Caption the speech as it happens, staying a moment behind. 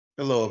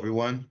Hello,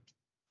 everyone.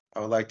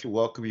 I would like to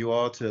welcome you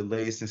all to the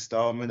latest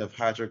installment of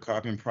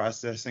Hydrocarbon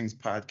Processing's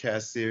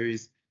podcast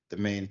series, The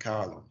Main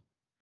Column.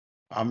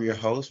 I'm your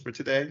host for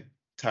today,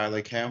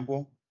 Tyler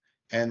Campbell,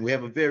 and we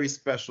have a very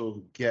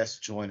special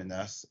guest joining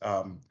us,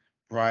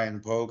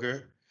 Brian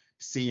Boeger,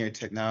 Senior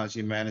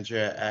Technology Manager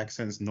at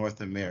Axens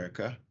North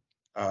America.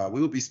 We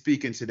will be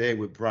speaking today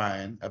with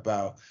Brian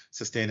about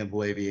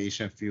sustainable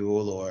aviation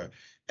fuel, or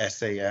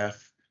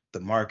SAF, the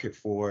market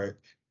for it,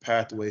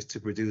 pathways to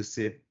produce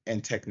it,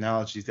 and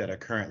technologies that are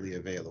currently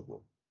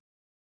available.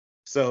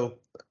 So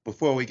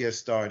before we get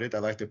started, I'd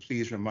like to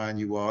please remind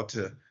you all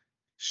to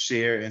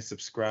share and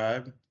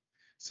subscribe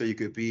so you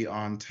could be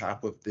on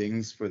top of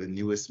things for the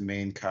newest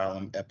main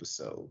column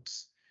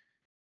episodes.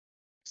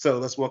 So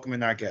let's welcome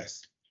in our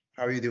guest.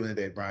 How are you doing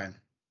today, Brian?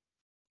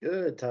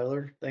 Good,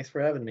 Tyler. Thanks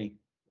for having me.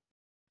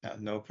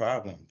 No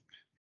problem.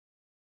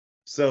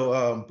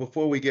 So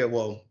before we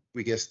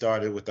get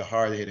started with the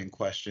hard-hitting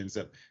questions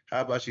of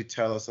how about you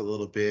tell us a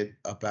little bit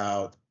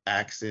about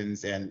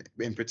Axens and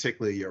in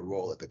particular your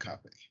role at the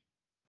company?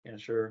 Yeah,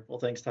 sure. Well,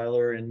 thanks,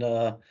 Tyler. And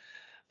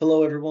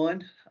hello,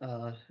 everyone.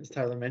 As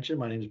Tyler mentioned,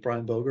 my name is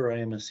Brian Boeger. I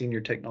am a Senior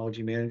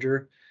Technology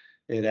Manager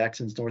at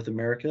Axens North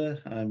America.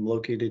 I'm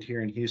located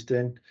here in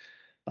Houston.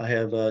 I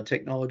have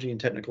technology and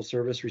technical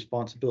service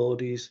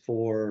responsibilities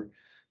for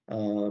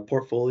a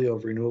portfolio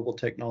of renewable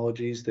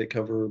technologies that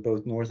cover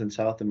both North and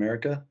South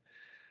America.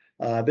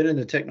 I've been in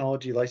the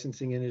technology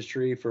licensing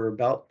industry for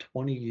about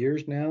 20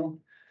 years now.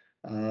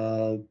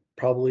 Uh,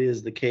 Probably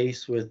is the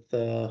case with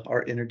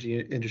our energy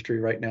industry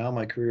right now.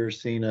 My career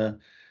has seen a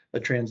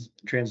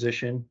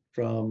transition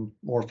from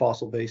more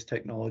fossil-based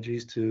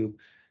technologies to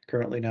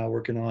currently now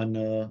working on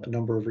a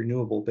number of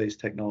renewable-based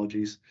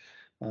technologies.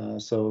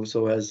 So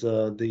as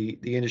the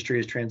industry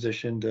has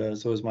transitioned,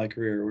 so has my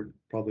career. We're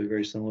probably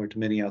very similar to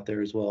many out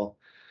there as well.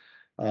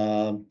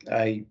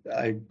 I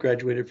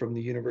graduated from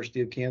the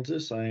University of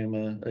Kansas. I am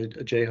a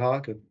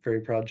Jayhawk, a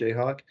very proud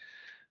Jayhawk,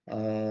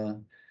 uh,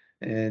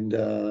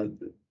 and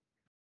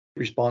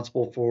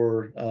responsible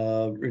for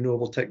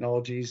renewable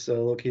technologies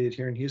located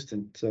here in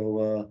Houston.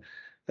 So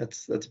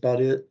that's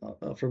about it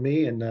for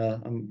me, and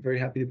I'm very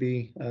happy to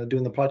be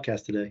doing the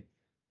podcast today.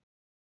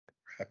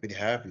 Happy to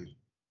have you.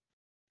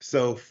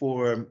 So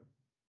for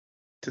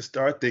to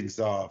start things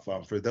off,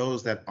 for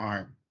those that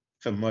aren't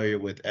familiar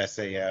with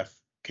SAF,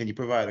 can you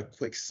provide a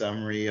quick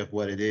summary of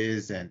what it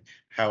is and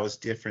how it's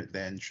different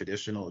than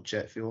traditional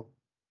jet fuel?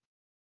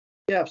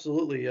 Yeah,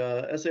 absolutely.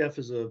 SAF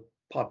is a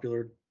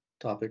popular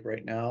topic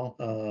right now.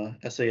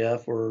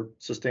 SAF, or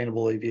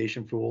sustainable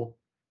aviation fuel,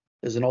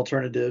 is an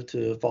alternative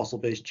to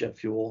fossil-based jet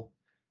fuel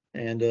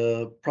and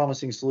a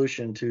promising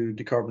solution to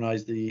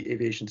decarbonize the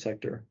aviation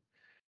sector.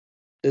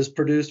 Is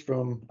produced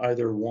from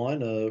either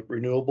one, a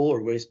renewable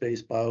or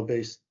waste-based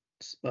bio-based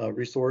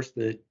resource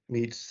that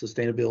meets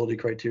sustainability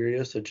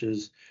criteria such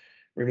as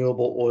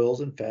renewable oils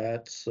and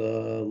fats,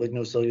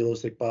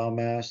 lignocellulosic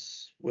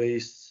biomass,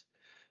 wastes,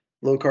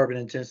 low carbon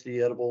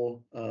intensity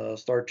edible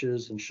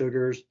starches and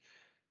sugars.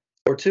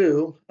 Or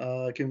two,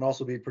 it can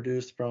also be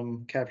produced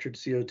from captured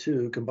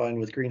CO2 combined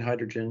with green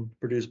hydrogen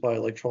produced by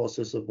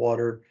electrolysis of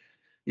water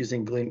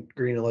using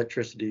green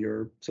electricity,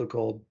 or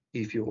so-called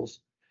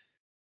e-fuels.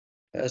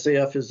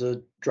 SAF is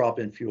a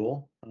drop-in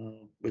fuel,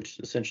 which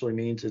essentially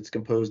means it's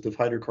composed of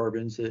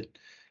hydrocarbons that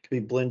can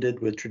be blended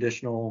with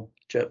traditional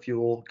jet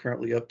fuel,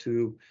 currently up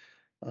to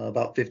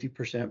about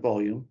 50%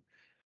 volume.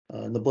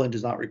 And the blend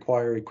does not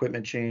require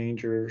equipment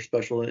change or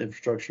special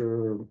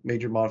infrastructure or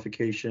major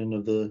modification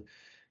of the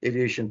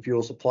aviation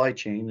fuel supply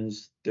chain,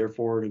 is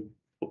therefore it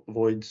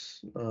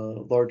avoids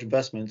large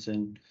investments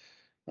in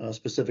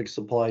specific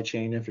supply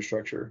chain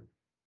infrastructure.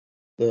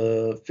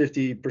 The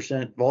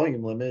 50%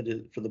 volume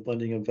limit for the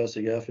blending of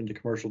SAF into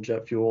commercial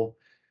jet fuel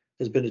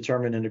has been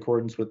determined in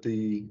accordance with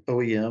the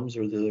OEMs,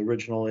 or the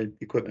original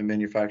equipment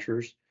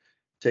manufacturers,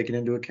 taking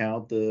into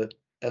account the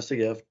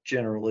SAF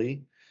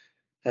generally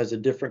has a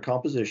different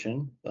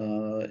composition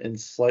and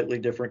slightly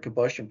different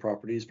combustion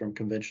properties from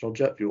conventional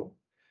jet fuel.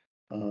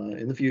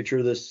 In the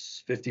future,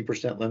 this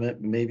 50%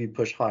 limit may be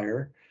pushed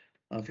higher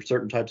for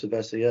certain types of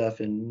SAF,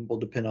 and will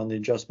depend on the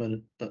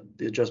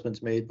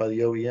adjustments made by the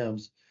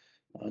OEMs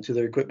to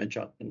their equipment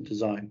and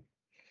design.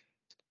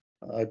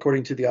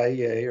 According to the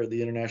IEA, or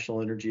the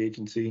International Energy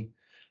Agency,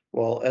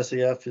 while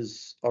SAF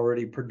is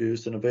already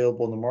produced and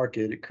available in the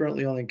market, it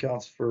currently only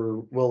accounts for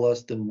well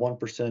less than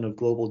 1% of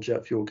global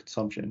jet fuel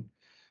consumption,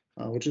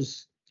 which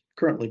is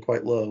currently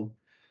quite low.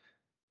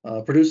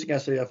 Producing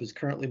SAF is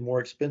currently more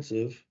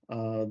expensive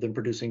than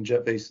producing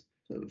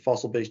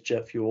fossil-based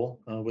jet fuel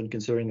when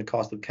considering the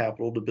cost of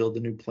capital to build the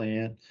new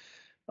plant,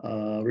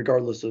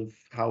 regardless of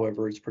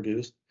however it's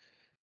produced.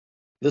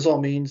 This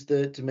all means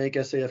that to make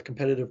SAF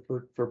competitive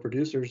for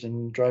producers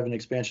and drive an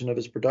expansion of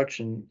its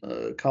production,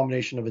 a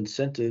combination of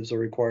incentives are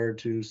required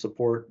to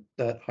support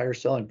that higher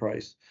selling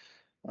price,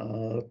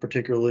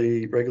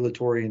 particularly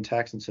regulatory and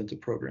tax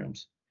incentive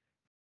programs.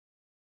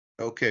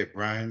 Okay,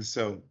 Brian.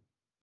 So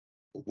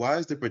why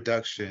is the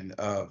production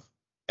of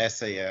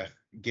SAF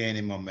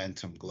gaining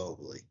momentum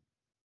globally?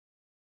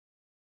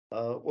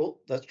 Well,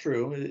 that's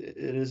true. It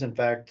is, in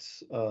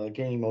fact,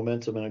 gaining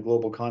momentum in a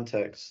global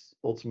context,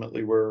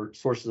 ultimately, where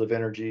sources of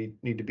energy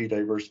need to be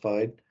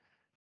diversified.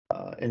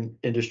 And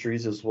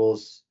industries as well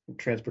as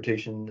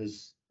transportation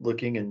is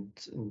looking and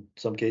in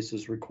some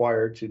cases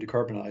required to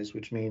decarbonize,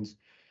 which means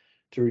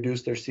to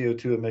reduce their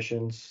CO2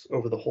 emissions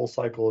over the whole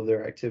cycle of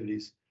their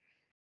activities.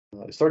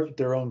 It starts with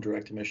their own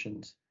direct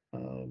emissions,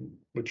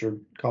 which are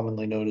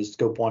commonly known as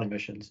Scope 1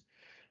 emissions.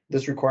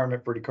 This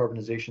requirement for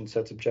decarbonization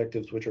sets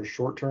objectives which are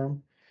short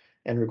term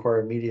and require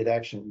immediate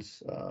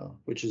actions,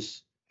 which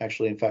is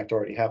actually, in fact,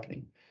 already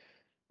happening.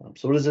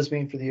 So, what does this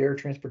mean for the air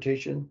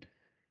transportation?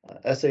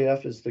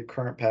 SAF is the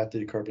current path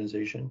to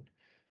decarbonization.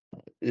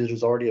 It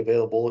is already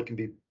available. It can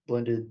be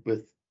blended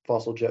with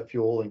fossil jet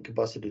fuel and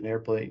combusted in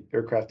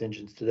aircraft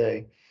engines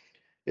today.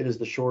 It is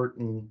the short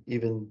and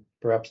even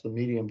perhaps the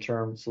medium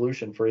term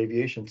solution for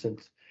aviation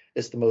since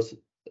it's the most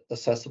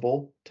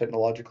accessible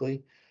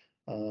technologically,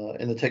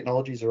 and the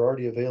technologies are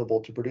already available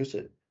to produce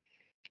it.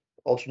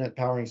 Alternate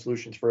powering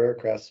solutions for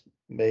aircrafts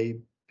may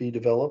be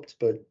developed,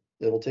 but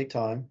it'll take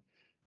time,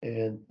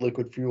 and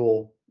liquid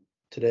fuel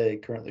today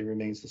currently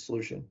remains the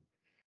solution.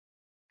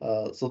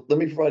 So let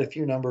me provide a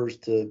few numbers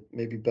to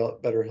maybe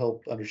better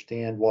help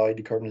understand why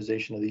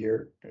decarbonization of the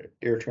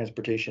air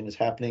transportation is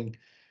happening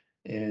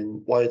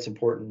and why it's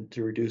important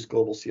to reduce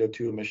global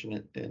CO2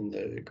 emission and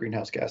the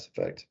greenhouse gas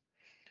effect.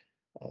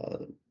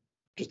 Uh,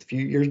 just a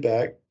few years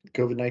back, the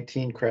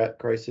COVID-19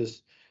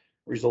 crisis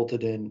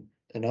resulted in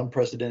an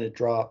unprecedented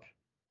drop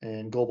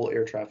in global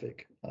air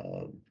traffic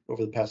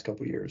over the past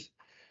couple of years.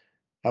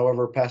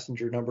 However,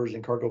 passenger numbers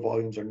and cargo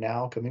volumes are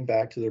now coming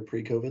back to their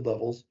pre-COVID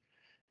levels,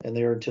 and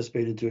they are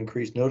anticipated to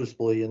increase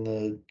noticeably in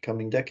the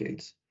coming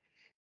decades.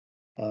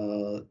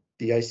 The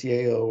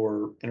ICAO,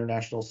 or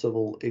International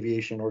Civil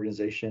Aviation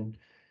Organization,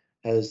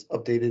 has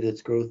updated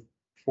its growth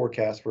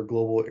forecast for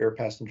global air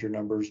passenger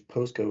numbers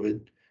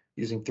post-COVID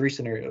using three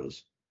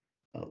scenarios: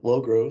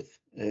 low growth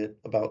at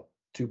about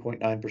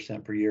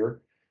 2.9% per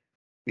year,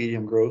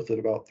 medium growth at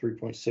about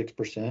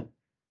 3.6%,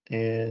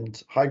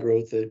 and high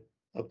growth at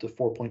up to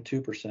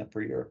 4.2%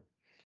 per year.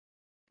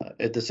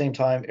 At the same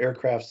time,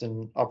 aircrafts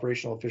and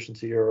operational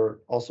efficiency are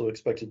also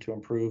expected to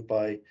improve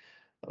by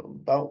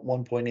about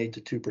 1.8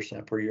 to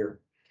 2% per year.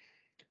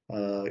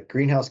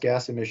 Greenhouse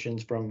gas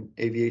emissions from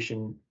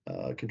aviation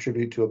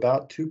contribute to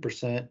about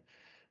 2%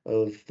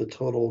 of the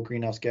total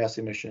greenhouse gas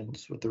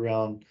emissions, with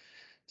around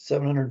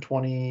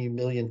 720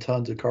 million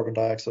tons of carbon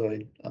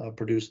dioxide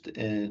produced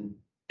in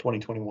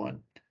 2021.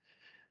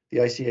 The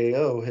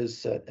ICAO has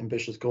set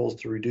ambitious goals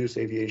to reduce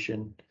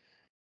aviation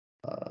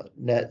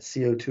net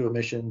CO2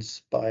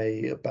 emissions by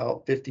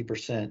about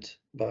 50%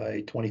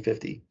 by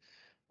 2050,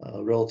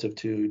 relative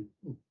to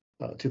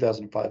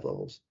 2005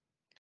 levels.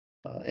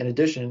 In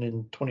addition,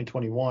 in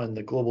 2021,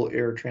 the global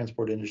air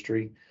transport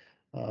industry,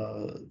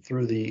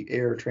 through the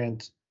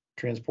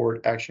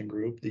Transport Action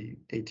Group, the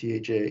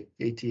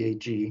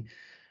ATAG,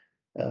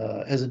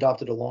 has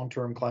adopted a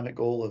long-term climate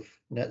goal of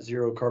net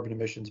zero carbon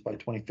emissions by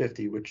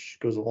 2050, which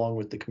goes along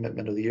with the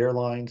commitment of the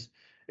airlines,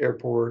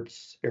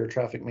 airports, air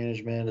traffic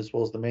management, as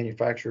well as the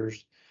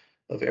manufacturers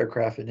of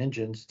aircraft and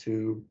engines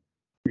to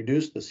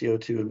reduce the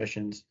CO2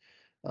 emissions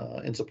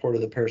in support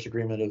of the Paris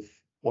Agreement of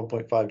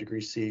 1.5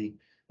 degrees C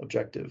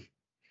objective.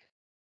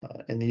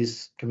 And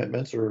these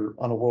commitments are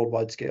on a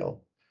worldwide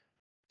scale.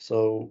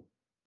 So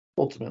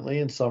ultimately,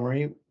 in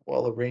summary,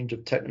 while a range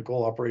of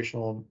technical,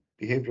 operational, and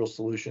behavioral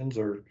solutions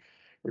are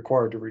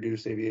required to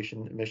reduce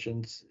aviation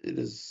emissions, it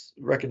is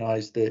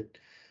recognized that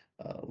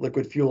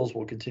liquid fuels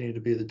will continue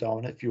to be the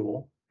dominant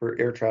fuel for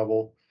air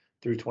travel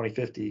through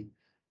 2050,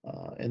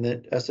 and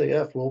that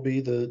SAF will be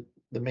the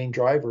main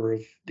driver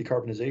of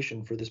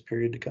decarbonization for this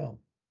period to come.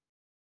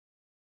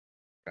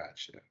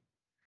 Gotcha.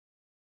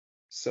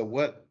 So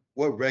what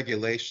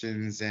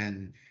regulations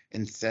and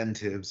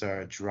incentives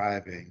are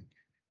driving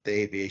the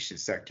aviation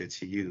sector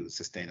to use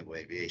sustainable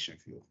aviation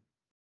fuel?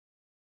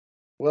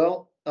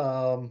 Well,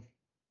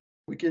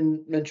 we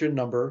can mention a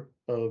number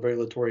of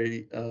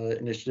regulatory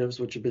initiatives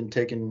which have been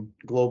taken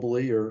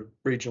globally or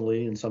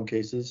regionally in some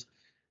cases.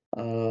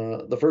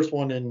 The first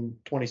one in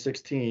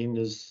 2016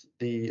 is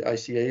the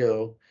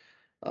ICAO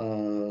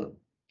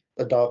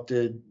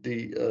adopted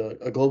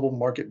a global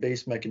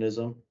market-based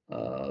mechanism,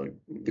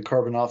 the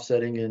carbon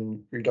offsetting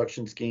and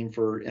reduction scheme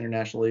for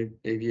international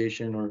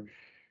aviation, or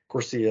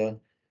CORSIA,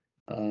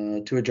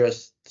 to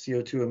address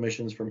CO2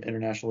 emissions from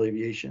international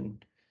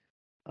aviation.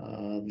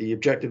 The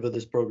objective of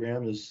this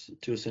program is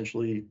to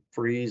essentially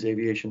freeze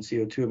aviation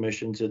CO2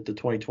 emissions at the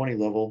 2020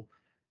 level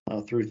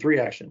through three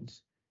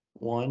actions.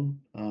 One,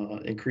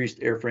 increased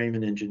airframe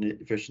and engine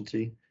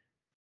efficiency.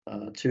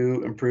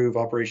 Two, improve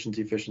operations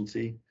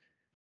efficiency.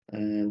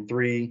 And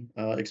three,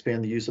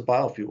 expand the use of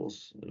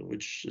biofuels,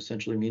 which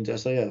essentially means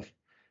SAF.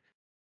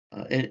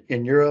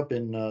 In Europe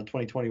in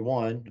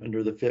 2021,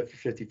 under the Fit for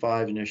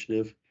 55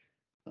 initiative,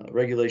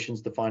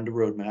 regulations defined a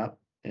roadmap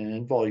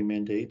and volume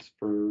mandates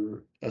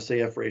for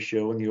SAF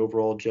ratio and the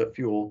overall jet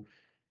fuel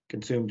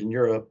consumed in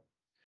Europe.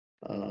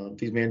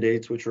 These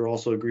mandates, which are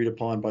also agreed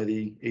upon by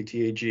the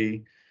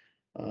ATAG,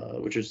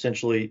 which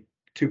essentially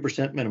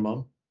 2%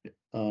 minimum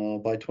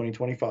by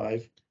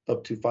 2025,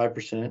 up to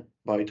 5%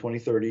 by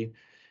 2030,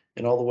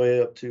 and all the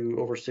way up to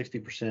over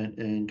 60%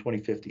 in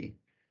 2050.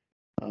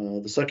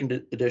 The second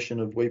edition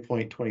of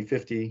Waypoint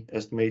 2050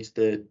 estimates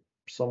that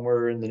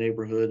somewhere in the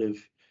neighborhood of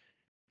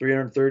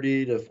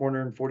 330 to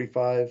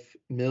 445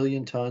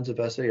 million tons of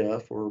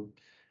SAF, or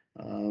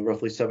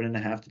roughly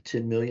 7.5 to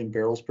 10 million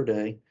barrels per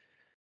day,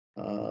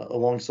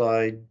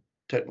 alongside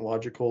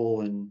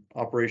technological and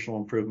operational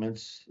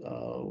improvements,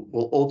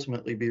 will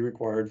ultimately be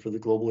required for the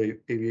global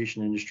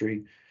aviation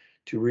industry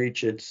to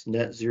reach its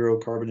net zero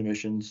carbon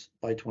emissions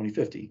by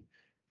 2050.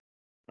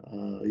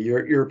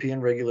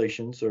 European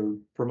regulations are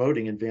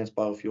promoting advanced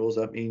biofuels.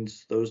 That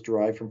means those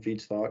derived from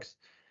feedstocks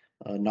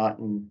not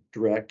in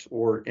direct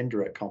or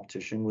indirect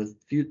competition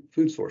with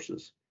food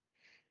sources.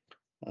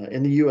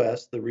 In the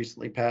US, the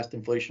recently passed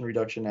Inflation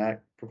Reduction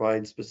Act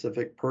provides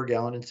specific per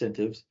gallon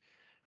incentives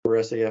for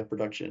SAF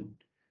production,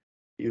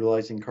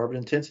 utilizing carbon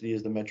intensity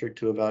as the metric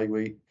to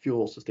evaluate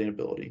fuel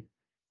sustainability.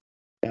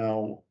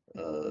 Now,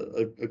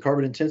 a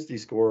carbon intensity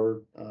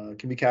score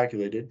can be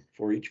calculated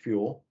for each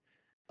fuel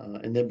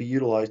and then be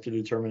utilized to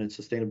determine its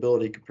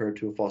sustainability compared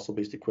to a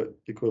fossil-based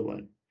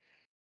equivalent.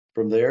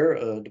 From there,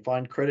 a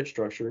defined credit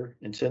structure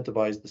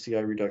incentivizes the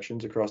CI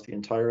reductions across the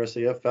entire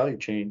SAF value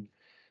chain.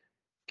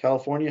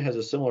 California has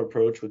a similar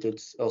approach with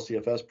its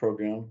LCFS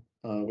program,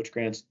 which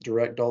grants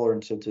direct dollar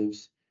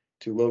incentives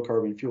to low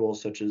carbon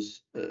fuels, such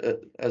as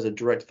a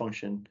direct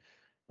function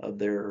of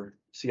their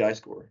CI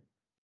score.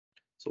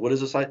 So what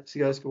is a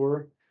CI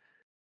score?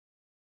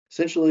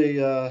 Essentially,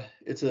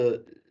 it's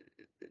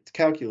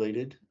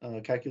calculated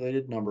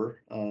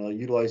number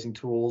utilizing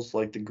tools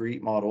like the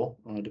GREET model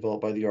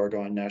developed by the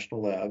Argonne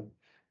National Lab.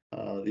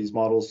 These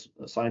models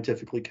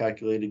scientifically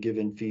calculate a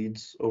given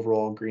feed's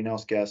overall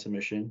greenhouse gas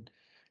emission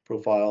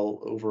profile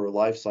over a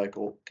life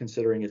cycle,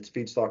 considering its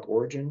feedstock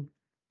origin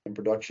and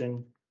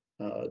production,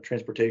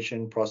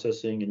 transportation,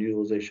 processing, and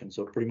utilization.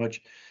 So pretty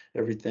much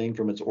everything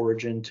from its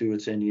origin to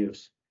its end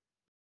use.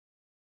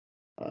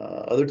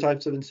 Other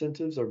types of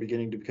incentives are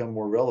beginning to become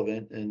more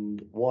relevant,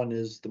 and one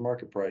is the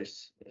market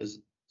price. As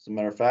a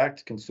matter of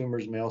fact,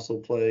 consumers may also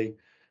play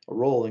a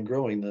role in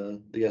growing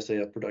the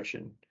SAF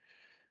production.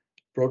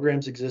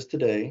 Programs exist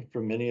today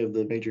from many of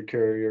the major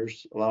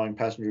carriers, allowing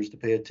passengers to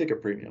pay a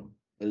ticket premium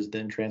that is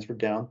then transferred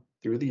down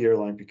through the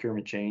airline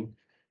procurement chain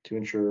to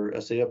ensure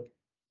SAF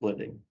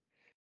blending.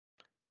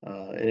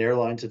 And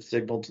airlines have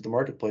signaled to the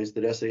marketplace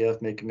that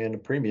SAF may command a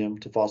premium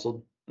to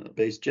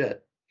fossil-based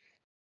jet,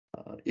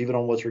 even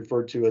on what's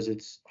referred to as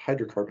its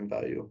hydrocarbon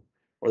value,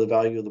 or the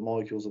value of the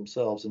molecules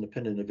themselves,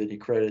 independent of any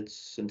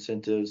credits,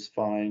 incentives,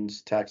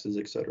 fines, taxes,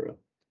 etc.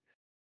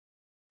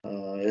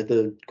 At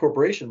the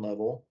corporation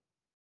level,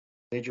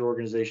 major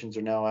organizations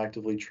are now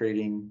actively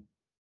trading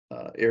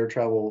air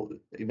travel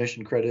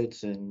emission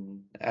credits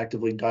and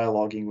actively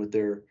dialoguing with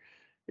their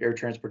air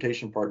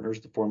transportation partners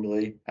to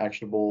formulate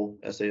actionable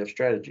SAF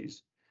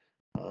strategies,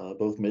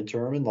 both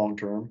midterm and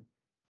long-term,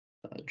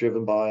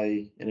 driven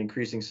by an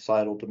increasing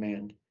societal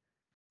demand.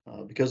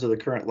 Because of the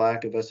current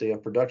lack of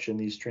SAF production,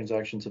 these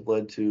transactions have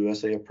led to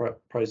SAF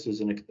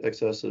prices in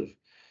excess of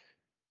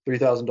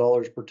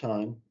 $3,000 per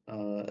ton,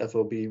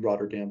 FOB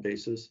Rotterdam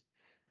basis,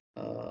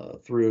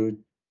 through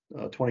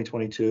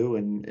 2022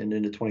 and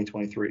into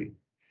 2023.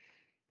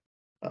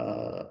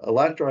 A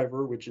last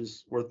driver, which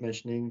is worth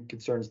mentioning,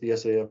 concerns the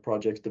SAF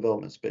project's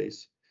development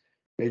space.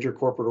 Major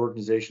corporate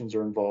organizations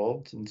are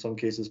involved, in some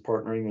cases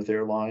partnering with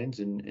airlines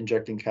and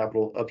injecting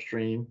capital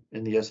upstream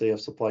in the SAF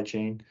supply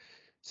chain,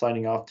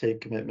 signing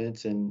offtake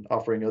commitments and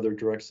offering other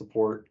direct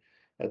support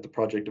at the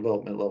project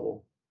development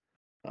level.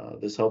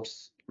 This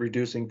helps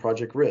reducing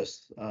project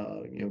risks,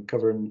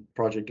 covering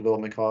project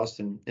development costs,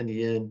 and in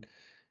the end,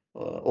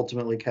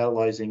 ultimately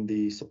catalyzing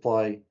the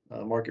supply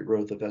market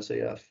growth of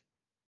SAF.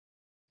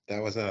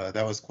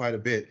 That was quite a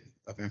bit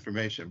of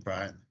information,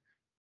 Brian.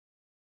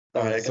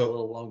 Sorry, I got a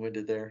little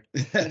long-winded there.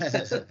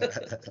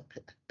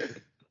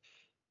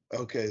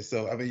 Okay,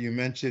 so I mean, you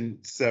mentioned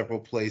several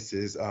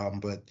places,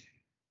 but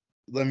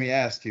let me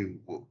ask you,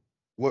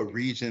 what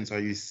regions are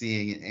you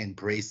seeing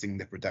embracing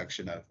the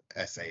production of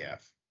SAF?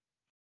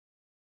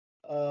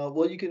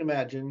 Well, you can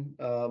imagine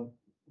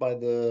by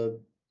the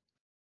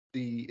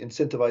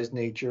incentivized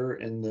nature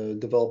in the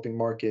developing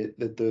market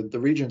that the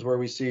regions where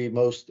we see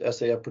most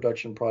SAF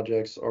production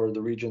projects are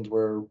the regions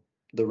where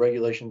the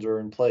regulations are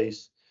in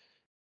place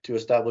to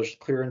establish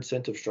clear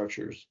incentive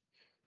structures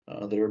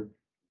that are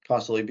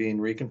constantly being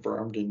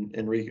reconfirmed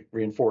and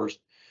reinforced.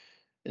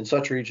 In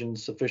such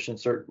regions, sufficient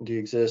certainty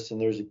exists,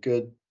 and there's a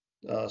good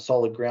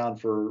solid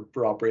ground for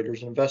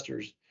operators and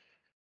investors.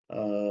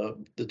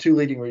 The two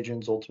leading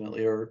regions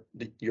ultimately are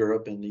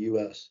Europe and the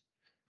US.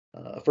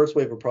 A first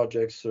wave of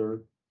projects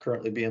are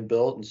currently being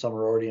built, and some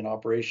are already in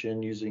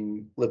operation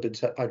using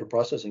lipid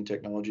hydroprocessing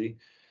technology.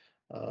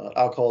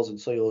 Alcohols and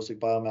cellulosic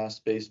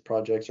biomass-based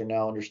projects are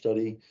now under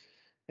study,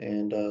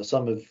 and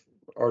some have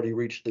already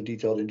reached the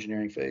detailed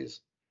engineering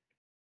phase.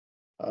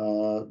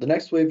 The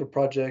next wave of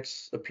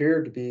projects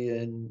appear to be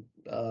in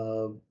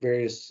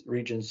various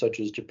regions such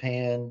as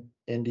Japan,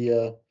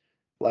 India,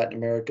 Latin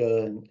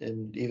America,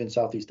 and even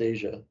Southeast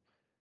Asia.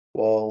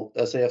 While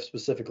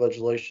SAF-specific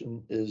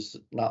legislation is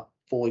not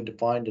fully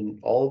defined in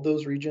all of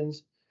those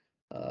regions,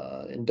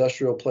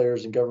 industrial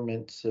players and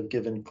governments have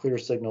given clear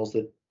signals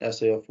that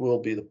SAF will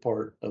be the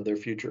part of their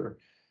future.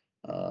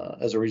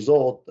 As a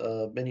result,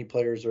 many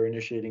players are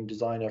initiating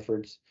design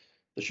efforts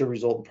that should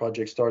result in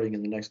projects starting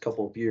in the next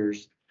couple of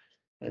years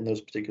in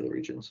those particular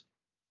regions.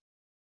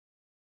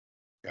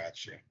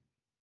 Gotcha.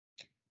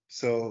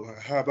 So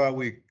how about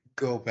we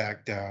go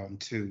back down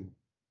to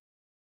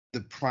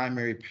the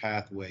primary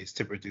pathways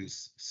to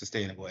produce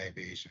sustainable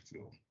aviation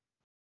fuel?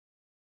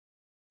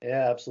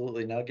 Yeah,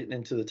 absolutely. Now getting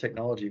into the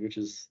technology, which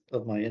is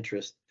of my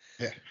interest.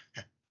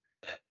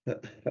 Yeah.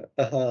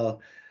 uh,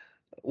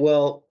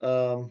 well,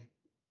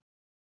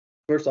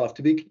 first off,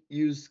 to be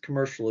used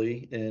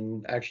commercially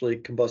and actually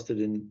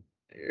combusted in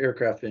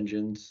aircraft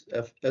engines,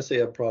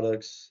 SAF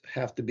products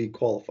have to be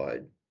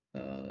qualified.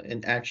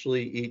 And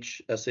actually,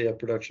 each SAF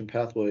production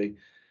pathway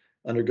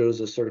undergoes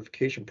a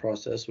certification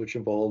process, which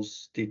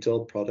involves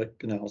detailed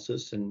product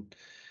analysis and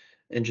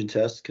engine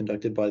tests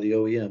conducted by the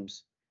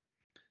OEMs.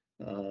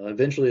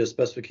 Eventually, a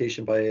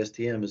specification by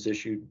ASTM is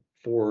issued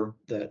for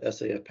that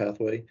SAF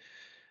pathway,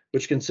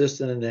 which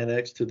consists in an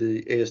annex to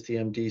the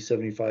ASTM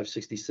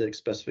D7566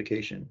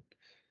 specification.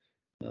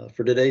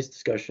 For today's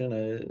discussion,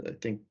 I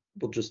think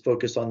we'll just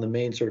focus on the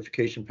main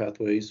certification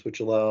pathways,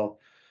 which allow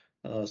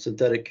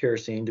synthetic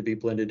kerosene to be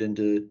blended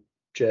into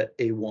Jet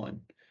A1.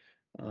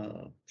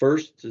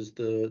 First is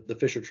the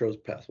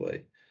Fischer-Tropsch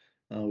pathway,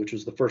 which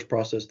was the first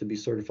process to be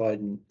certified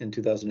in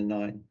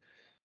 2009,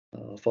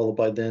 followed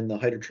by then the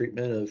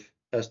hydrotreatment of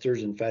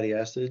esters and fatty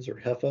acids, or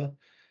HEFA,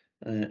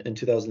 in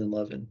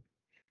 2011.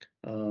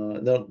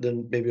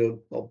 Then maybe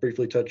I'll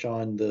briefly touch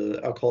on the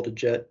alcohol to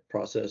jet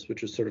process,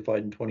 which was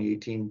certified in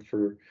 2018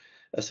 for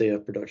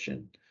SAF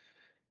production.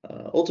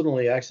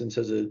 Ultimately, Axens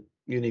has a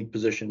unique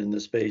position in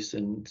this space,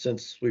 and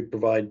since we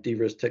provide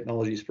de-risk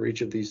technologies for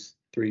each of these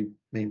three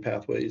main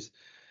pathways,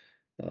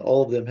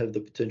 all of them have the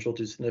potential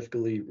to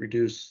significantly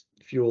reduce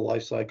fuel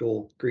life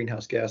cycle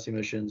greenhouse gas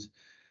emissions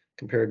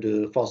compared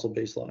to fossil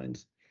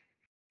baselines.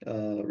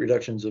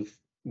 Reductions of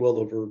well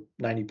over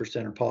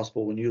 90% are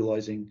possible when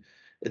utilizing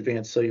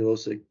advanced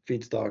cellulosic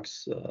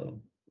feedstocks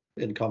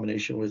in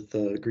combination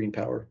with green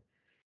power.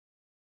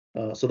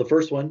 So the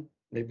first one,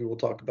 maybe we'll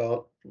talk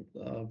about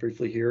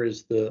briefly here,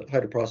 is the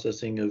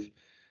hydroprocessing of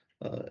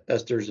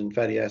esters and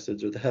fatty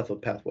acids, or the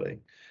HEFA pathway.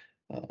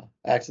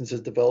 Axens has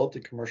developed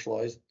and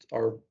commercialized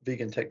our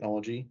vegan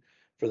technology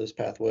for this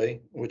pathway,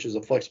 which is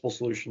a flexible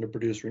solution to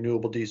produce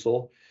renewable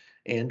diesel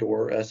and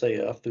or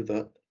SAF through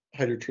the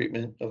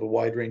hydrotreatment of a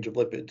wide range of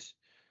lipids,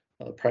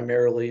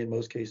 primarily in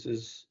most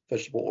cases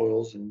vegetable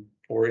oils and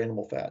or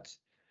animal fats.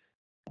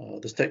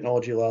 This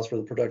technology allows for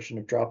the production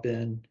of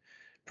drop-in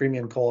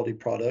premium quality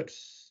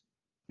products.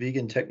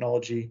 Vegan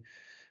technology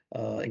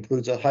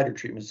includes a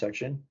hydrotreatment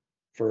section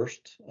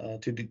first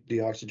to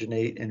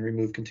deoxygenate and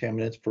remove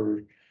contaminants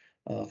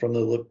from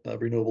the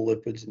renewable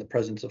lipids in the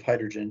presence of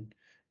hydrogen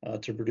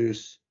to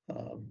produce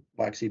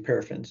waxy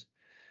paraffins.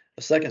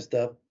 A second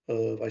step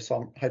of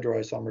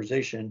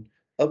hydroisomerization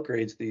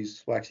upgrades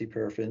these waxy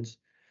paraffins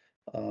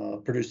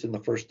produced in the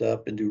first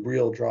step into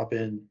real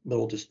drop-in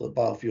middle distillate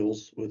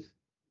biofuels with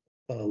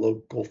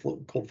low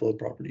cold flow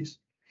properties.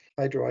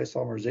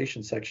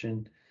 Hydroisomerization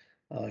section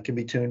can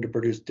be tuned to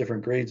produce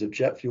different grades of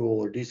jet fuel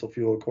or diesel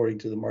fuel according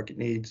to the market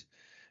needs,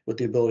 with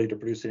the ability to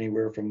produce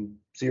anywhere from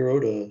 0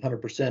 to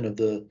 100% of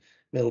the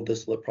middle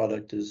distillate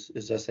product is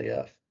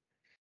SAF.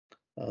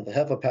 The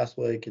HEFA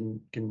pathway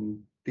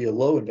can be a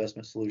low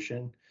investment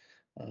solution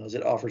as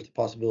it offers the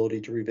possibility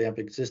to revamp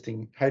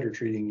existing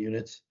hydrotreating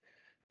units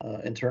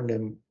and turn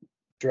them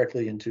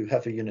directly into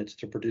HEFA units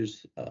to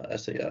produce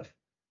SAF.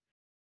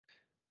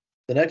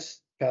 The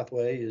next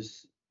pathway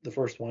is the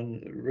first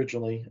one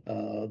originally,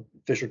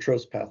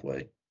 Fischer-Tropsch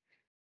pathway.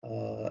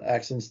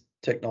 Axens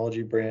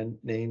technology brand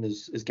name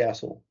is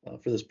Gasol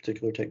for this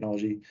particular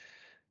technology,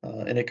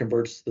 and it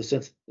converts the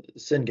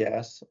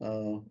syngas,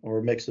 or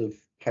a mix of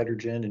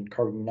hydrogen and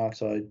carbon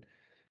monoxide,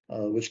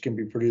 which can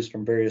be produced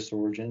from various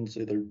origins,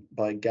 either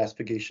by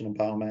gasification of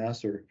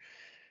biomass or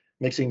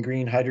mixing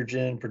green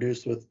hydrogen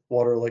produced with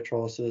water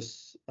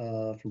electrolysis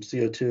from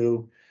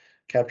CO2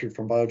 captured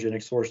from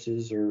biogenic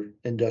sources or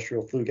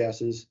industrial flue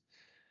gases,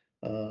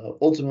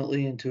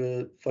 ultimately into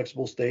a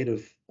flexible state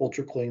of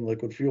ultra clean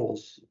liquid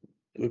fuels,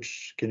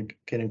 which can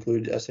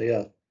include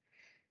SAF.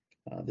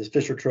 This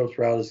Fischer-Tropsch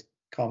route is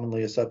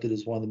commonly accepted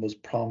as one of the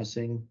most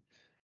promising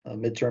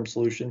midterm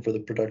solution for the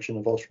production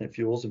of alternate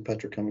fuels and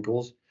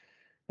petrochemicals,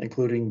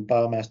 including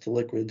biomass to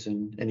liquids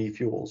and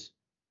e-fuels.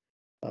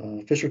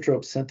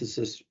 Fischer-Tropsch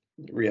synthesis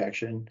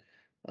reaction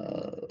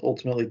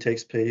ultimately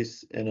takes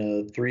place in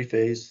a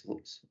three-phase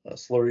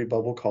slurry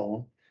bubble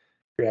column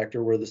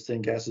reactor where the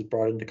syngas is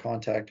brought into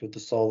contact with the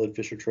solid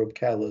Fischer-Tropsch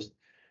catalyst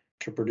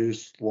to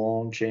produce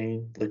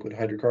long-chain liquid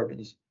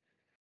hydrocarbons.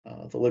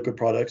 The liquid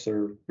products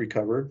are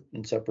recovered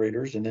in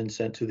separators and then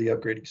sent to the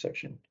upgrading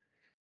section.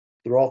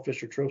 The raw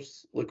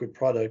Fischer-Tropsch liquid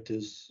product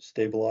is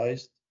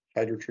stabilized,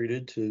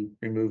 hydrotreated to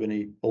remove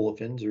any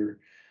olefins or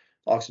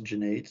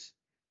oxygenates,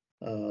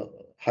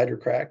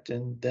 hydrocracked,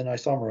 and then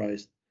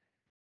isomerized.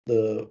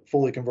 The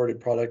fully converted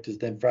product is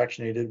then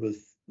fractionated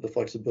with the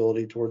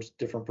flexibility towards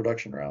different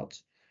production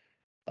routes.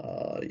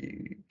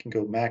 You can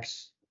go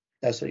max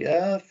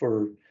SAF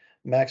or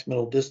max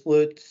middle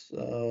distillates,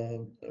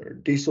 or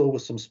diesel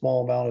with some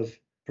small amount of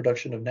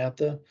production of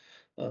naphtha.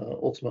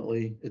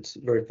 Ultimately, it's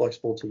very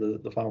flexible to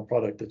the final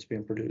product that's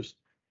being produced.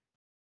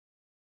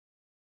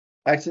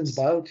 Axens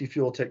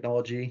biofuel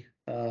technology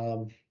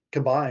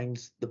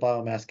combines the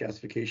biomass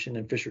gasification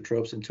and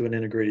Fischer-Tropsch into an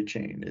integrated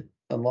chain. It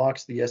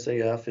unlocks the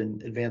SAF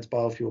and advanced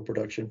biofuel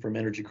production from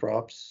energy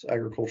crops,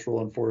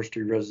 agricultural and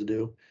forestry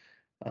residue,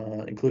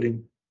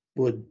 including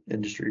wood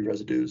industry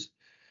residues.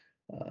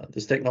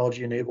 This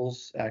technology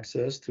enables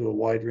access to a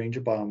wide range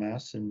of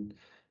biomass and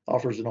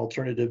offers an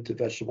alternative to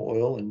vegetable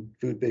oil and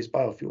food-based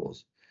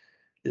biofuels.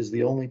 It is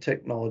the only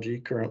technology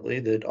currently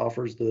that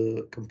offers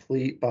the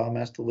complete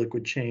biomass to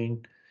liquid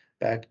chain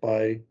backed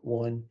by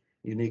one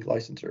unique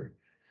licensor.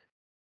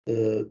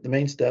 The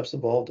main steps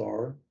involved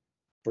are,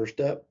 first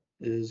step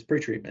is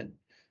pretreatment.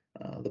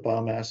 The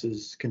biomass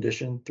is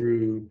conditioned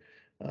through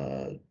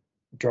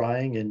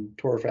drying and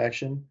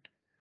torrefaction.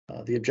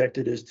 The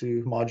objective is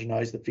to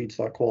homogenize the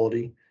feedstock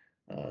quality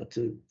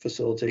to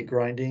facilitate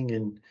grinding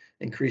and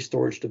increase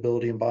storage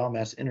stability and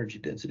biomass energy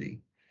density.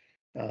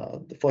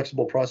 The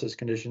flexible process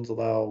conditions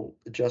allow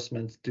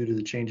adjustments due to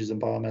the changes in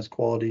biomass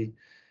quality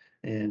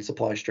and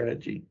supply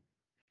strategy.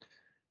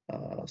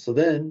 So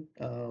then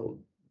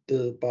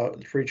the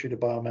pre-treated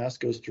biomass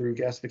goes through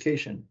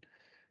gasification.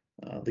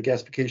 The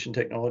gasification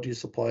technology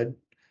is supplied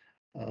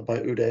by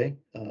UDE.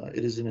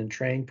 It is an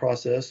entrained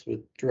process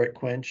with direct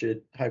quench at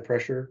high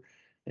pressure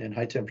and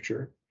high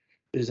temperature.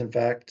 It is in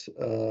fact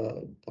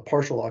a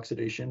partial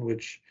oxidation,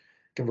 which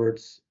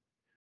converts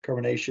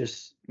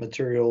carbonaceous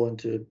material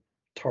into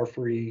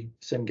tar-free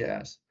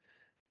syngas.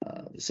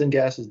 The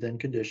syngas is then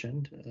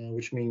conditioned,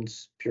 which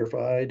means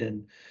purified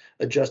and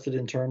adjusted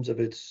in terms of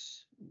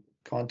its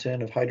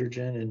content of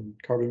hydrogen and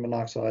carbon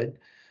monoxide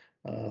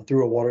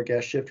through a water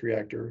gas shift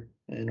reactor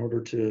in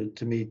order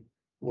to meet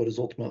what is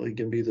ultimately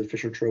going to be the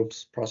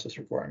Fischer-Tropsch process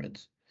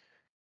requirements.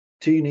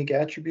 Two unique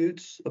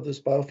attributes of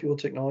this biofuel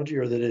technology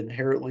are that it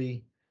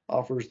inherently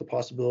offers the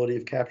possibility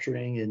of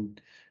capturing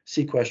and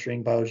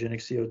sequestering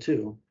biogenic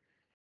CO2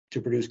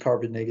 to produce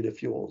carbon negative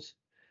fuels.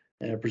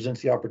 And it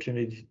presents the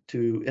opportunity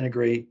to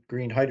integrate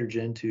green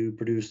hydrogen to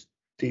produce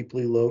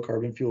deeply low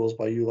carbon fuels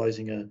by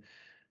utilizing a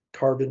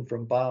carbon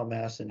from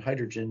biomass and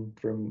hydrogen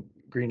from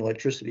green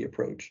electricity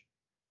approach.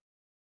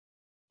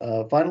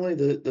 Finally,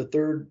 the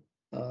third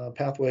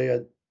pathway I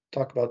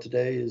talk about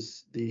today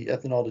is the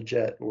ethanol to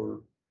jet,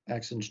 or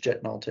Axens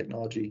Jetnol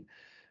technology.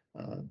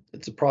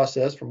 It's a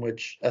process from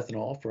which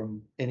ethanol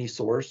from any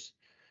source,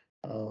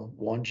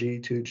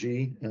 1G,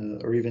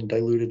 2G, or even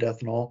diluted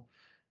ethanol,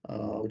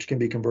 which can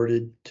be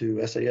converted to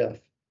SAF.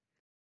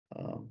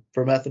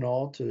 From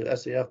ethanol to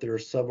SAF, there are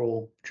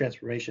several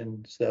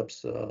transformation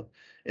steps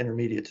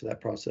intermediate to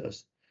that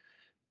process.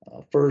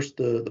 First,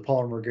 the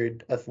polymer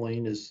grade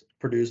ethylene is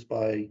produced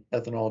by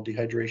ethanol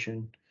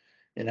dehydration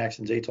in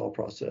Axens Atoll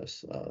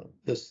process.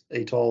 This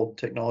Atoll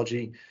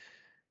technology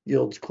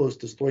yields close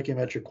to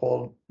stoichiometric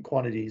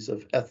quantities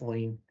of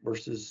ethylene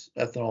versus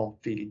ethanol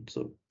feed,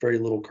 so very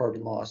little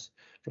carbon loss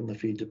from the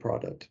feed to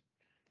product.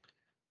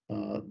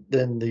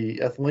 Then the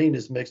ethylene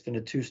is mixed in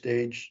a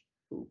two-stage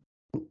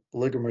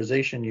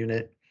oligomerization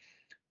unit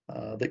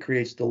that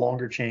creates the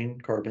longer chain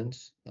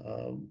carbons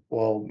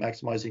while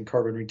maximizing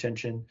carbon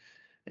retention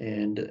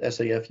and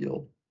SAF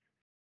yield.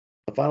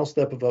 The final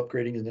step of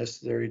upgrading is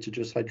necessary to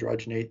just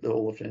hydrogenate the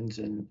olefins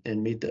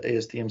and meet the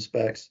ASTM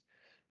specs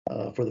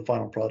for the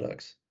final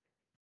products.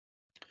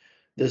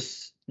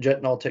 This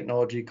Jetnol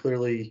technology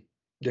clearly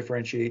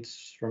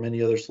differentiates from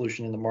any other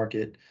solution in the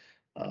market.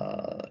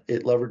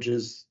 It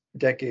leverages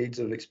decades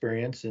of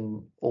experience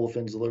in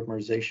olefins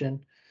oligomerization.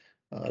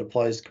 It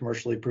applies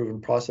commercially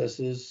proven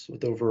processes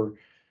with over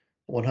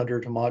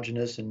 100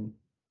 homogeneous and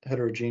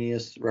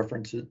heterogeneous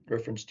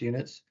referenced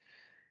units.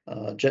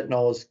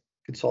 Jetnol is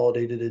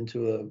consolidated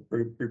into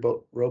a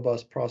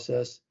robust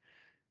process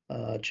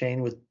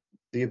chain with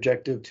the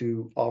objective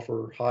to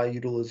offer high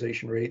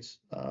utilization rates,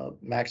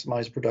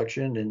 maximize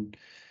production, and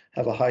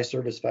have a high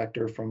service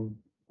factor from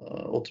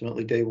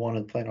ultimately day one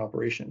of plant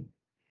operation.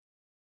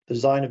 The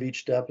design of each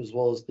step, as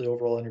well as the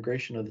overall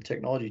integration of the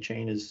technology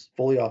chain, is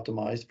fully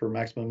optimized for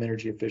maximum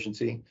energy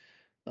efficiency,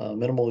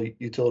 minimal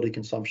utility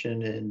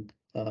consumption, and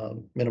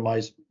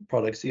minimize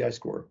product CI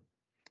score.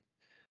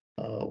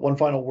 One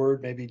final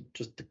word, maybe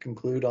just to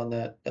conclude on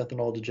that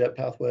ethanol to jet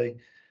pathway,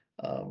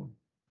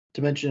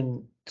 to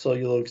mention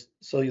cellulosic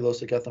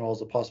ethanol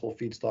as a possible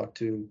feedstock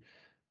to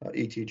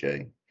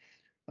ETJ.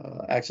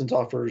 Axens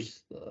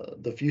offers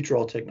the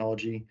Futurol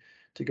technology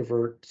to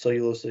convert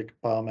cellulosic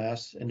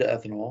biomass into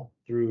ethanol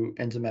through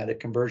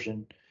enzymatic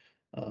conversion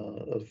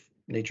of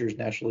nature's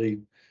naturally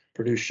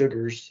produced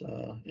sugars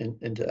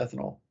into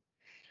ethanol.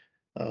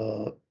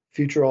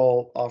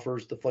 Futurol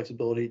offers the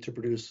flexibility to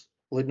process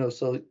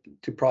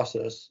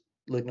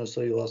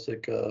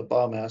lignocellulosic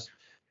biomass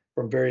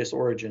from various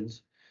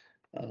origins,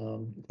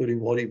 including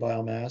woody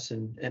biomass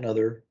and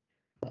other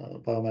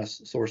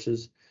biomass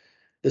sources.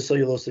 This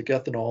cellulosic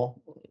ethanol,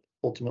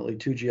 ultimately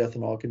 2G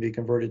ethanol, can be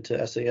converted to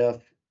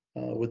SAF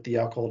with the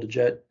alcohol to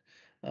jet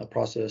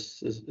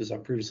process, as I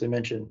previously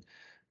mentioned,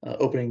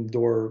 opening the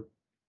door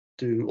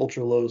to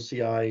ultra low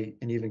CI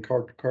and even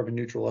carbon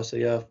neutral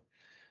SAF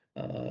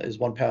is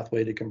one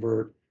pathway to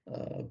convert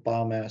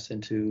biomass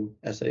into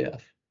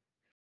SAF.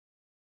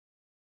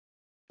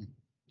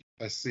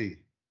 I see.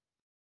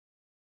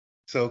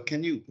 So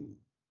can you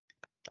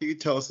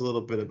tell us a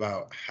little bit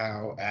about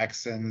how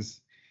Axens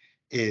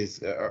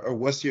is, or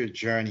what's your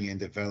journey in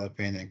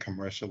developing and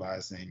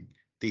commercializing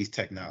these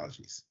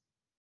technologies?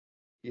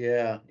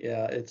 Yeah,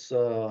 it's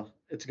a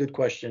good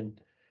question.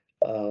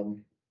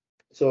 Um,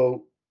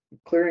 so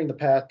clearing the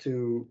path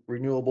to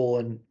renewable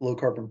and low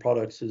carbon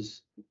products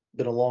has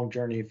been a long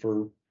journey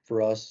for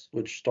us,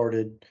 which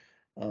started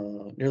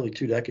nearly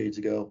 2 decades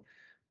ago.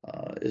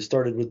 It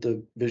started with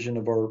the vision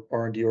of our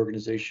R&D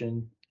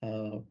organization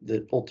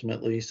that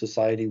ultimately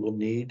society will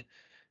need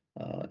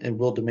and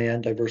will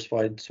demand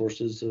diversified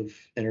sources of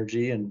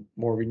energy and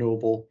more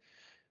renewable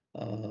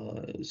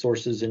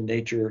sources in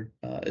nature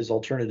as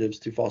alternatives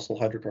to fossil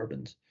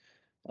hydrocarbons.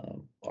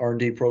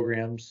 R&D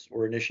programs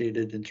were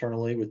initiated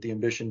internally with the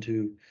ambition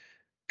to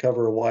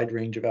cover a wide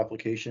range of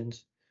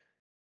applications,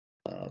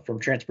 from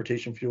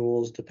transportation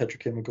fuels to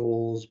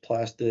petrochemicals,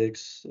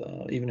 plastics,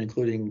 even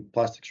including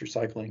plastics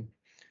recycling.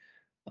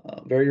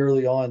 Very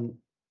early on,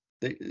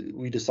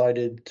 we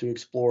decided to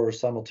explore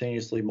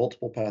simultaneously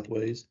multiple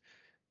pathways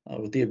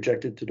with the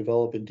objective to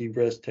develop and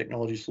de-risk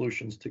technology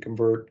solutions to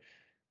convert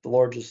the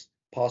largest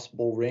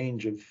possible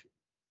range of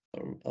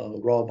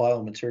raw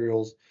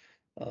biomaterials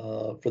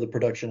for the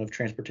production of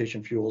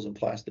transportation fuels and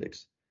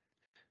plastics.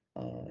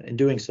 In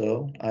doing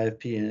so,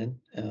 IFPN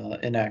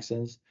and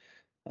Axens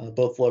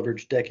both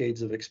leverage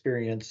decades of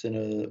experience and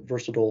a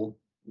versatile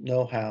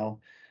know-how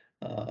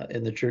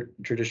in the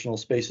traditional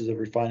spaces of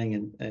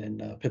refining and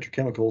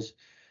petrochemicals,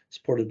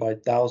 supported by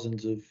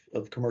thousands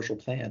of commercial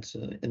plants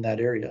in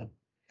that area.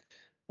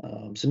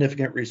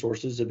 Significant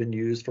resources have been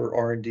used for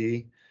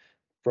R&D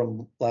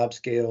from lab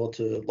scale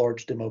to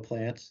large demo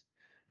plants.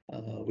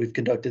 We've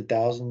conducted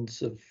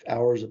thousands of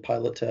hours of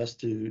pilot tests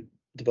to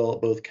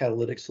develop both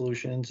catalytic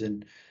solutions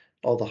and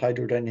all the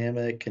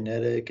hydrodynamic,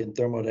 kinetic, and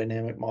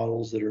thermodynamic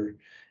models that are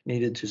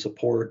needed to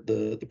support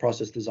the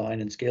process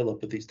design and scale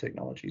up of these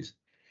technologies.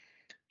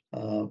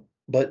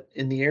 But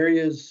in the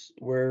areas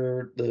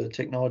where the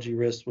technology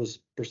risk was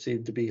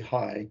perceived to be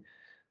high,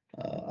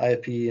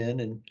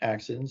 IFPN and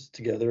Axens,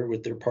 together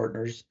with their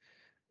partners,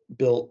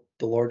 built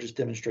the largest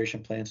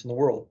demonstration plants in the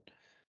world.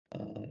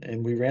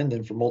 And we ran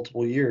them for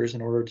multiple years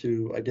in order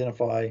to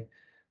identify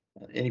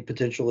any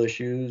potential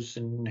issues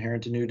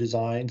inherent to new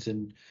designs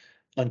and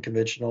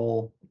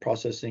unconventional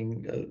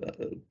processing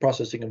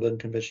of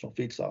unconventional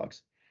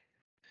feedstocks.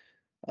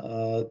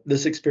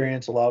 This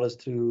experience allowed us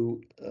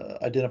to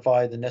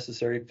identify the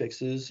necessary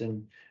fixes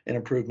and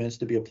improvements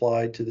to be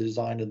applied to the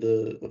design of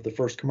the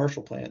first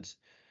commercial plants.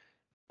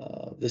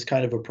 This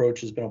kind of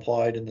approach has been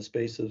applied in the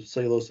space of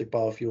cellulosic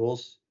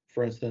biofuels,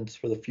 for instance,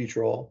 for the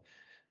futurol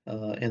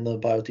and the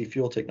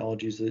biofuel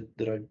technologies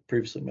that I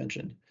previously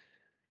mentioned.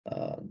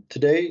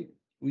 Today,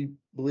 we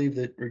believe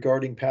that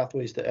regarding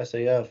pathways to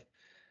SAF,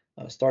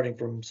 starting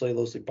from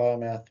cellulosic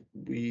biomass,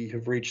 we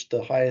have reached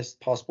the highest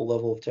possible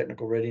level of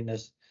technical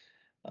readiness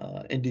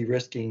and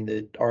de-risking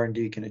that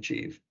R&D can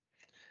achieve.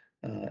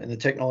 And the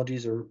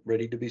technologies are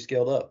ready to be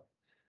scaled up.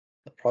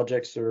 The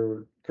projects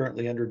are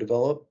currently under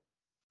development.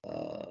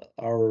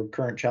 Our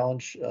current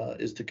challenge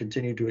is to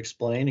continue to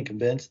explain and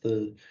convince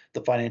the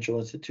financial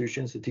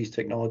institutions that these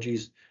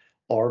technologies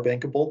are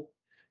bankable,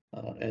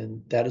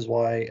 and that is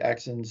why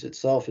Axens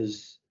itself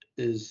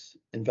is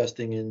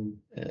investing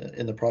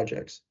in the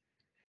projects.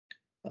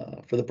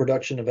 For the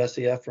production of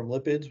SAF from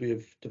lipids, we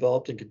have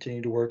developed and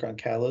continue to work on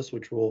catalysts,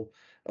 which will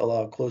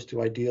allow close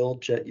to ideal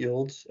jet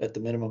yields at the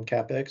minimum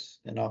capex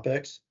and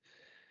opex.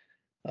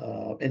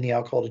 In the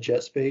alcohol to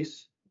jet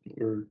space,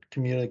 we're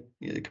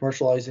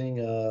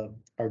commercializing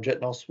our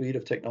Jetnol suite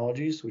of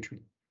technologies, which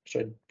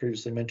I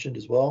previously mentioned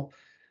as well.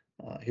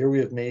 Here we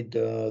have made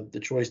the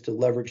choice to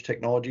leverage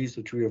technologies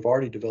which we have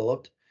already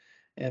developed,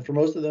 and for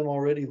most of them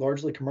already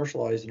largely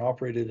commercialized and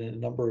operated in a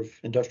number of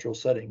industrial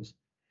settings.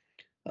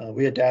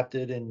 We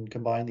adapted and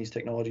combined these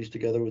technologies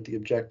together with the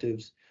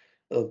objectives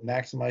of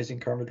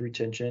maximizing carbon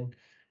retention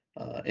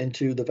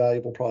into the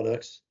valuable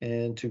products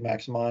and to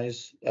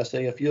maximize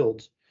SAF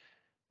yields.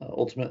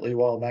 Ultimately,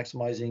 while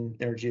maximizing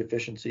energy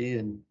efficiency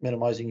and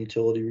minimizing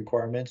utility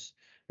requirements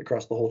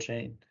across the whole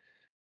chain.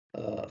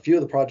 A few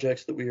of the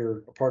projects that we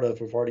are a part of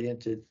have already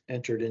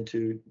entered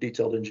into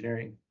detailed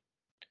engineering.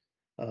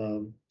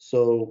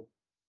 So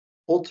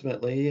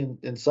ultimately,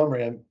 in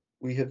summary,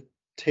 we have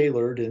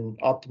tailored and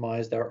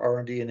optimized our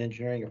R&D and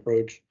engineering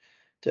approach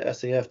to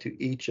SAF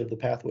to each of the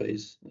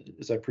pathways,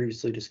 as I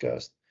previously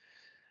discussed.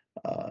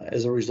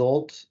 As a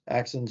result,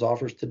 Axens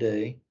offers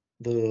today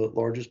the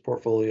largest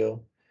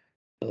portfolio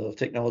of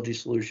technology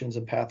solutions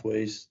and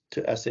pathways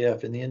to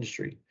SAF in the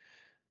industry,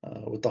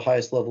 with the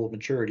highest level of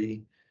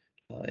maturity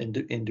in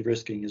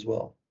de-risking as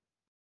well.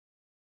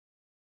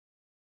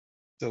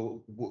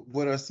 So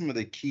what are some of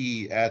the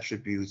key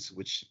attributes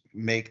which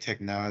make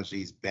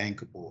technologies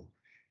bankable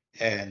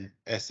and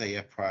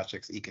SAF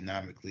projects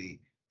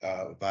economically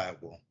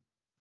viable?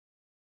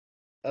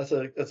 That's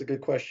a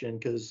good question,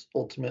 because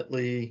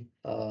ultimately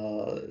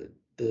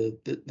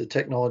the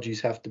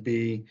technologies have to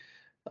be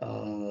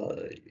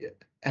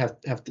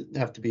have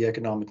to be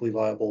economically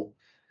viable.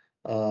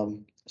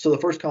 So the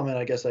first comment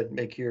I guess I'd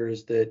make here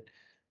is that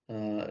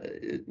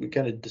we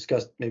kind of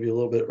discussed maybe a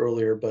little bit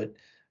earlier, but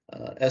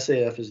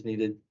SAF is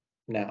needed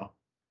now.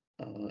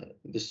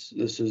 This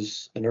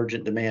is an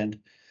urgent demand.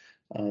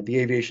 The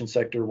aviation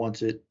sector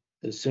wants it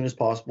as soon as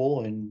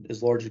possible and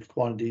as large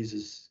quantities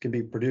as can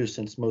be produced,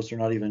 since most are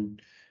not even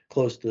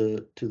close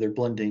to their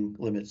blending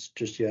limits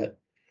just yet.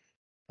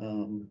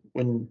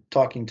 When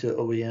talking to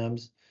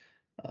OEMs,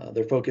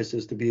 their focus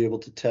is to be able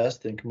to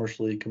test and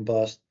commercially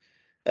combust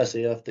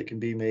SAF that can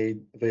be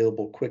made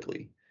available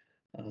quickly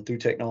through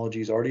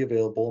technologies already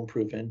available and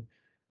proven,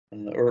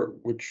 or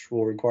which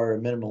will require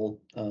a minimal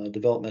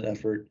development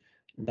effort,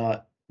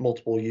 not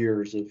multiple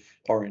years of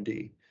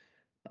R&D.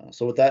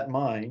 So with that in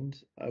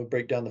mind, I would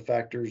break down the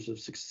factors of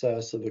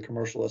success of the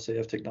commercial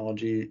SAF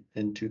technology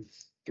into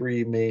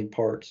three main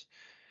parts.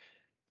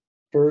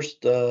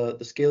 First, the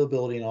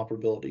scalability and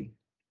operability.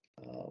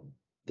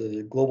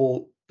 The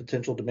global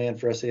potential demand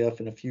for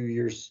SAF in a few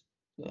years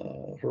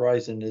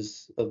horizon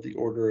is of the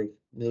order of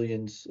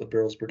millions of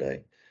barrels per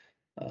day.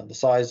 The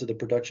size of the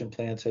production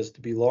plants has to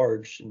be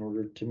large in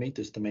order to meet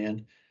this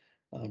demand,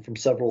 from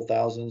several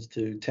thousands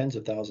to tens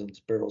of thousands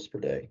barrels per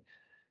day.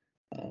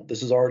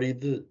 This is already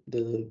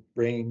the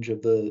range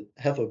of the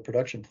HEFA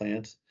production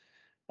plants.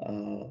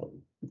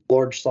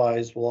 Large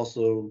size will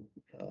also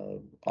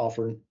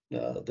offer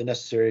the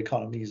necessary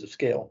economies of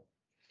scale.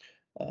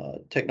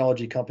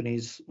 Technology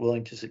companies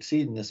willing to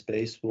succeed in this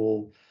space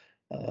will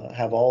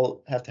have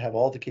to have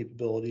all the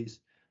capabilities,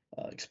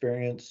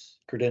 experience,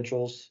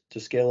 credentials to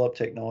scale up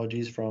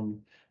technologies from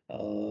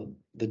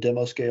the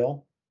demo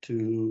scale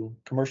to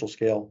commercial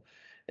scale,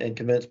 and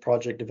convince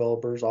project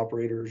developers,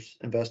 operators,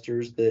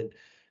 investors that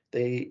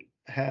they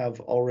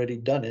have already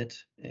done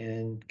it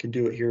and can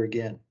do it here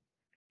again.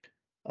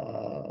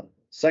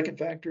 Second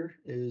factor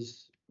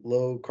is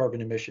low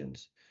carbon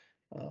emissions,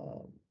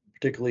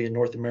 particularly in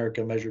North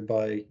America, measured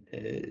by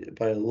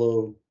a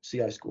low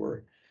CI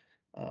score.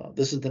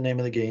 This is the name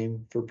of the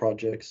game for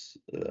projects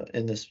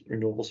in this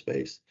renewable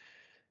space.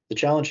 The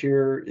challenge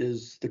here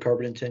is the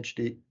carbon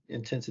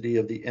intensity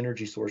of the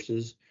energy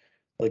sources,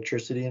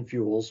 electricity and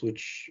fuels,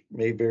 which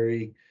may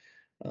vary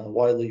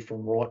widely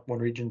from one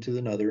region to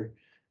another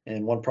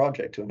and one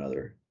project to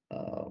another.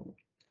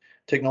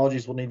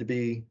 Technologies will need to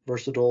be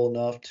versatile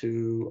enough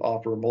to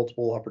offer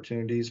multiple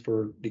opportunities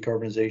for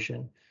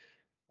decarbonization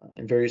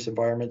in various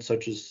environments,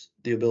 such as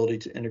the ability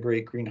to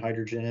integrate green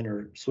hydrogen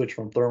or switch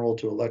from thermal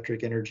to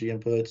electric energy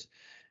inputs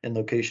in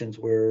locations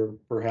where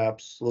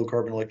perhaps low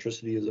carbon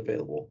electricity is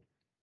available.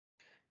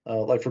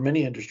 Like for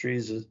many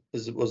industries,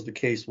 as it was the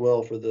case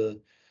well for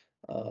the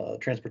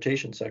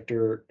transportation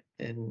sector,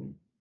 and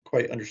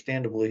quite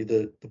understandably,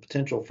 the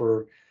potential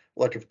for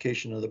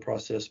electrification of the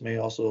process may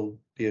also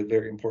be a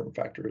very important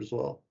factor as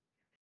well.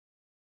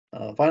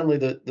 Finally,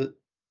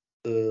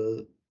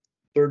 the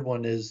third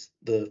one is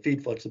the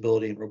feed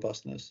flexibility and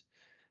robustness.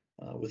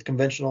 With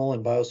conventional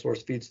and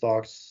biosourced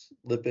feedstocks,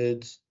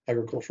 lipids,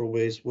 agricultural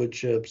waste, wood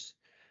chips,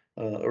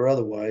 or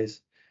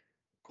otherwise,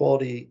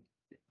 quality,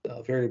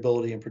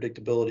 variability, and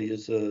predictability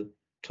is a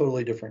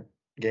totally different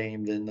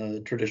game than the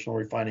traditional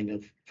refining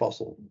of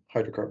fossil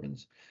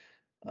hydrocarbons.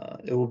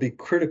 It will be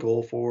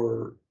critical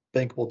for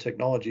bankable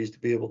technologies to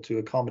be able to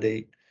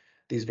accommodate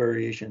these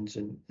variations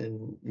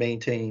and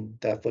maintain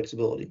that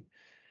flexibility.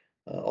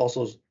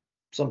 Also,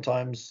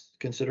 sometimes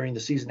considering the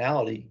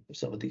seasonality of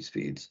some of these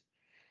feeds.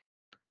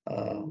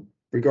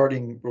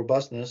 Regarding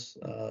robustness,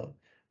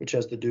 which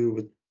has to do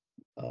with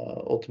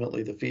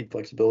ultimately the feed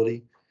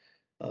flexibility,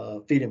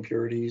 feed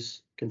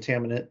impurities,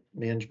 contaminant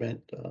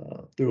management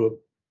through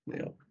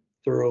a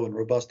thorough and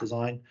robust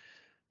design,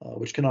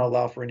 which cannot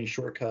allow for any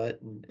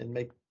shortcut and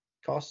may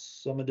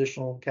cost some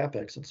additional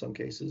capex in some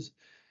cases.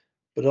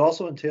 But it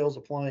also entails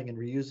applying and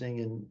reusing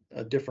in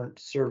a different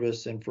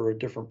service and for a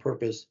different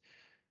purpose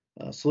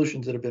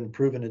solutions that have been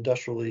proven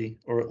industrially,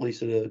 or at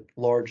least at a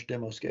large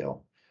demo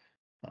scale.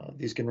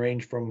 These can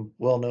range from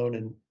well-known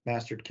and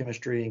mastered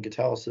chemistry and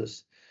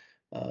catalysis,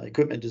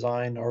 equipment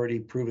design already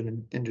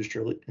proven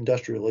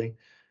industrially,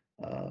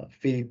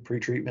 feed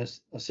pretreatment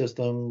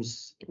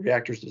systems,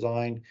 reactors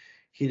design,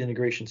 heat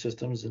integration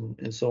systems,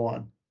 and so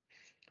on.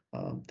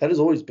 That has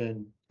always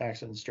been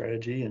Axens'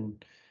 strategy,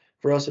 and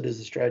for us, it is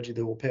a strategy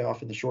that will pay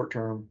off in the short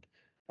term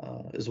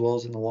as well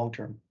as in the long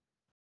term.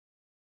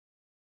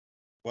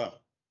 Well,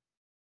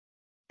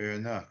 fair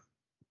enough.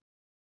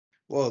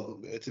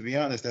 Well, to be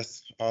honest,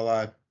 that's all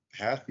I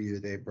have for you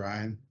today,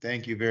 Brian.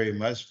 Thank you very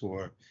much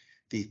for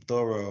the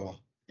thorough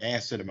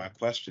answer to my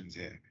questions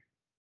here.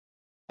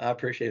 I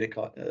appreciate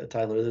it,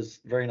 Tyler. It is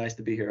very nice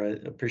to be here.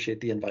 I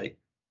appreciate the invite.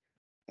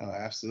 Oh,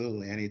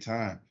 absolutely,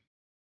 anytime.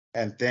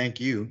 And thank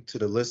you to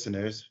the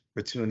listeners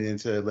for tuning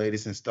into the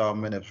latest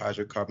installment of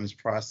Hydrocarbons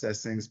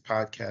Processing's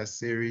podcast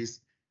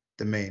series,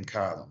 The Main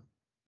Column.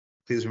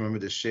 Please remember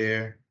to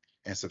share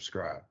and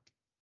subscribe.